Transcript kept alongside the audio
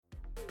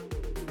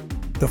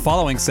The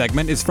following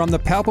segment is from the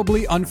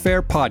Palpably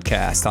Unfair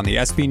podcast on the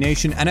SB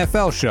Nation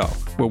NFL Show,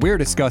 where we're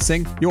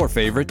discussing your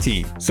favorite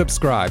team.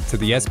 Subscribe to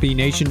the SB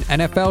Nation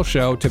NFL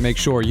Show to make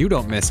sure you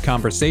don't miss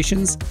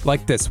conversations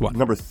like this one.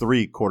 Number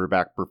 3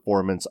 quarterback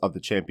performance of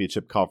the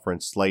championship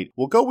conference slate.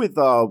 We'll go with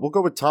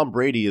Tom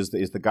Brady is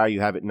the guy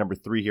you have at number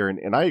 3 here,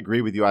 and I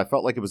agree with you. I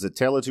felt like it was a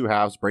tale of two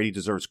halves. Brady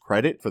deserves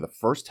credit for the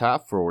first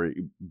half for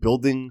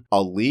building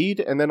a lead,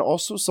 and then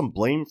also some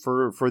blame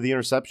for the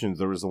interceptions.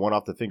 There was the one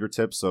off the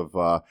fingertips of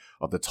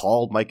the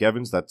tall Mike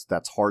Evans.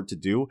 That's hard to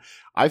do.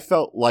 I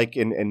felt like,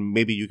 and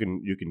maybe you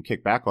can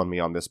kick back on me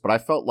on this, but I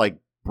felt like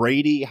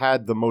Brady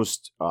had the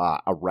most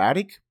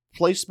erratic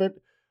placement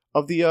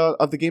of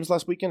the games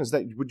last weekend. Is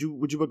that would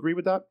you agree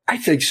with that? I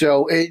think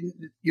so.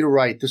 You're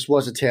right. This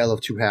was a tale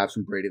of two halves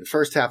from Brady. The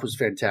first half was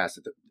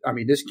fantastic. I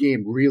mean, this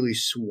game really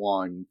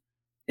swung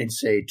in,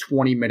 say,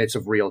 20 minutes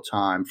of real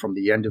time from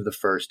the end of the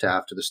first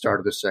half to the start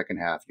of the second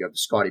half. You have the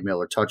Scotty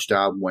Miller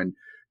touchdown when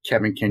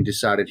Kevin King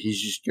decided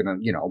he's just going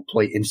to,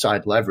 play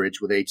inside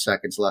leverage with 8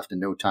 seconds left and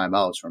no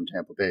timeouts from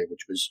Tampa Bay,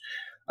 which was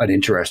an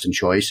interesting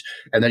choice.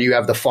 And then you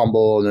have the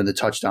fumble and then the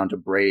touchdown to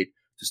Braid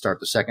to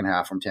start the second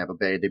half from Tampa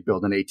Bay. They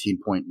build an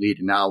 18-point lead,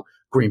 and now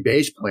Green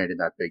Bay's playing in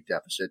that big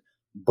deficit.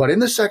 But in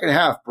the second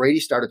half, Brady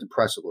started to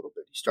press a little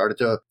bit. He started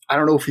to, I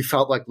don't know if he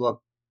felt like,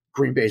 look,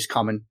 Green Bay's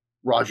coming,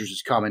 Rodgers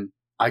is coming.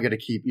 I got to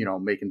keep,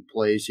 making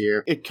plays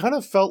here. It kind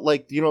of felt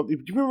like, do you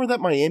remember that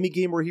Miami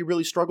game where he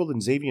really struggled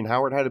and Xavier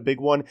Howard had a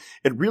big one?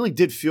 It really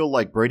did feel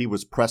like Brady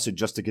was pressing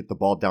just to get the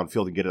ball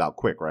downfield and get it out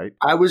quick, right?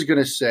 I was going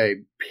to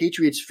say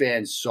Patriots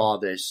fans saw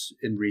this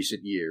in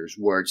recent years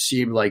where it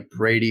seemed like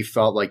Brady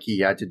felt like he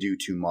had to do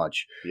too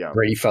much. Yeah.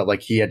 Brady felt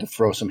like he had to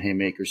throw some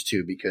haymakers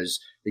too because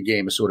the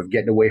game is sort of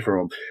getting away from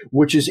him,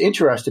 which is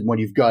interesting when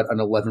you've got an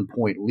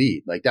 11-point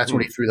lead. Like that's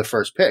when he threw the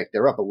first pick.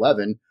 They're up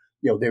 11.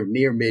 They're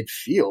near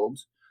midfield.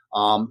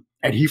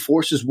 And he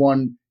forces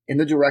one in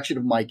the direction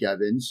of Mike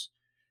Evans,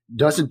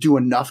 doesn't do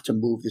enough to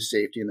move the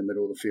safety in the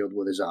middle of the field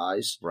with his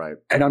eyes, right,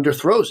 and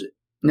underthrows it.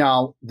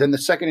 Now, then the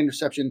second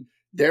interception,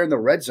 they're in the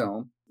red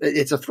zone.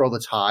 It's a throw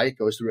that's high. It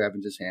goes through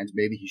Evans' hands.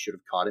 Maybe he should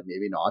have caught it,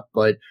 maybe not,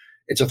 but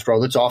it's a throw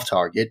that's off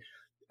target.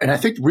 And I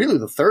think really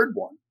the third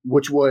one,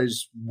 which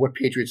was what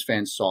Patriots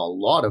fans saw a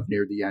lot of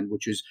near the end,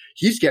 which is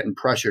he's getting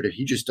pressured and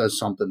he just does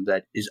something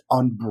that is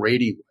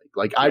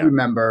un-Brady-like. I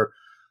remember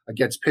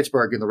against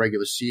Pittsburgh in the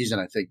regular season,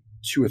 I think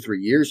 2 or 3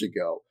 years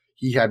ago,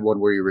 he had one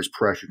where he was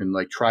pressured and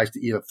tries to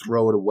either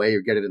throw it away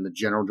or get it in the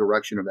general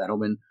direction of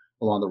Edelman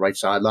along the right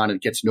sideline, and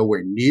it gets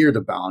nowhere near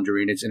the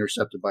boundary and it's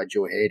intercepted by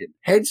Joe Hayden.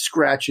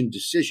 Head-scratching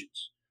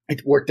decisions.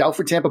 It worked out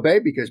for Tampa Bay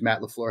because Matt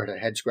LaFleur had a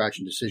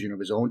head-scratching decision of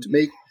his own to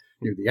make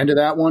near the end of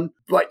that one.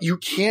 But you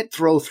can't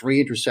throw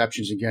 3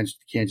 interceptions against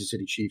the Kansas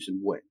City Chiefs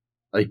and win.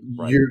 Right.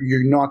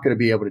 You're not going to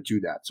be able to do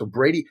that. So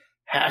Brady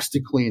has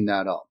to clean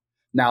that up.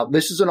 Now,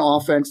 this is an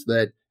offense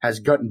that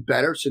has gotten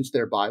better since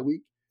their bye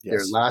week. Yes.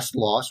 Their last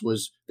loss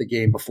was the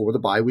game before the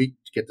bye week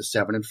to get to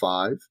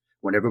 7-5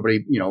 when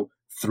everybody,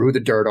 threw the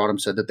dirt on them,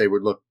 said that they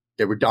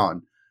were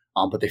done.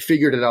 But they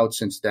figured it out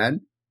since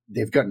then.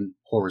 They've gotten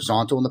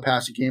horizontal in the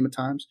passing game at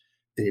times.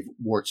 They've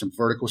worked some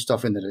vertical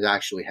stuff in that it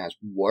actually has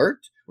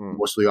worked,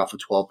 mostly off of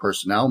 12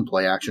 personnel and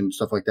play action and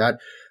stuff like that.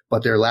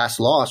 But their last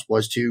loss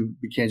was to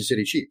the Kansas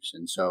City Chiefs.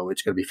 And so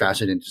it's going to be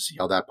fascinating to see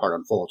how that part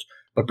unfolds.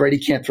 But Brady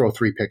can't throw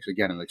 3 picks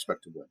again and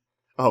expect to win.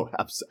 Oh,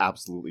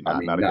 absolutely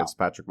not. Not against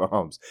Patrick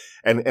Mahomes.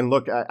 And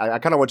look, I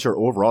kind of want your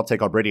overall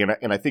take on Brady,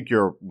 and I think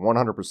you're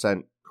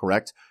 100%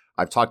 correct.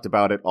 I've talked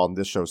about it on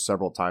this show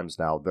several times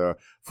now. The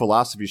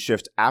philosophy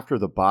shift after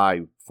the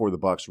bye for the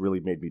Bucs really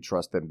made me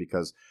trust them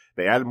because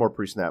they added more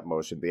pre-snap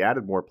motion. They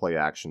added more play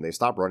action. They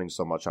stopped running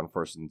so much on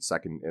first and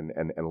second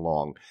and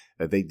long.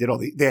 They did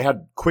they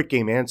had quick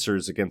game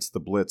answers against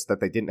the blitz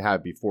that they didn't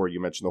have before. You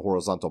mentioned the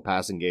horizontal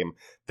passing game.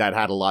 That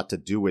had a lot to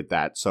do with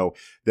that. So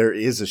there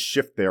is a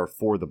shift there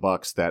for the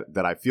Bucs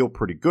that I feel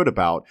pretty good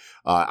about.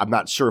 I'm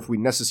not sure if we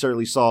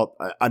necessarily saw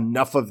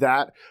enough of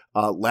that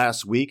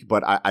last week,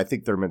 but I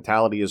think their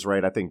mentality is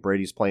right. I think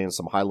Brady's playing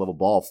some high-level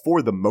ball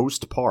for the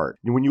most part.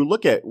 When you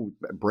look at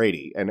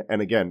Brady,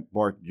 and again,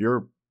 Mark,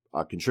 you're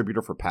a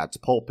contributor for Pat's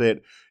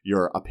Pulpit.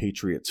 You're a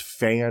Patriots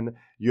fan.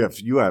 You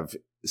have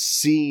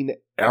seen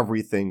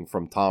everything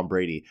from Tom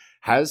Brady.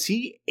 Has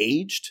he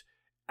aged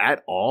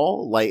at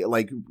all?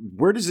 Like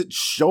where does it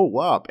show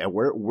up, and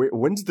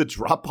when's the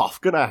drop off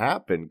gonna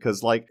happen?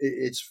 Because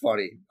it's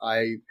funny.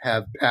 I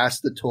have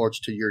passed the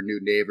torch to your new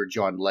neighbor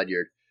John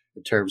Ledyard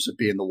in terms of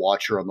being the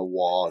watcher on the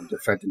wall and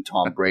defending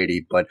Tom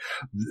Brady. But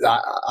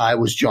I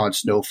was Jon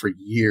Snow for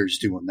years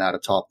doing that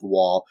atop the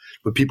wall.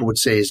 But people would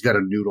say he's got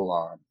a noodle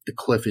arm. The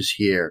cliff is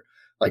here.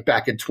 Like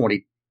back in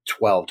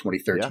 2012,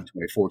 2013,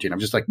 2014. I'm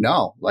just like,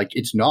 no,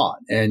 it's not.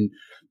 And,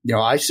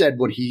 I said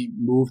when he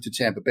moved to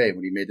Tampa Bay,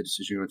 when he made the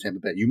decision to go to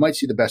Tampa Bay, you might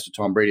see the best of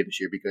Tom Brady this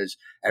year because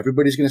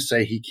everybody's going to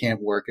say he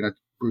can't work in a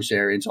Bruce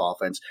Arians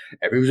offense.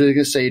 Everybody's going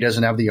to say he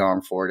doesn't have the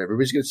arm for it.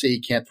 Everybody's going to say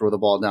he can't throw the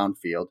ball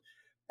downfield.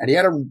 And he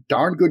had a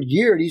darn good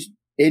year, and he's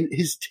in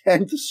his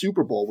 10th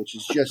Super Bowl, which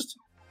is just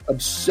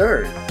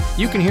absurd.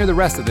 You can hear the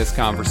rest of this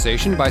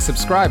conversation by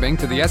subscribing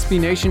to the SB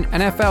Nation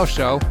NFL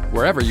Show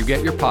wherever you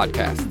get your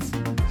podcasts.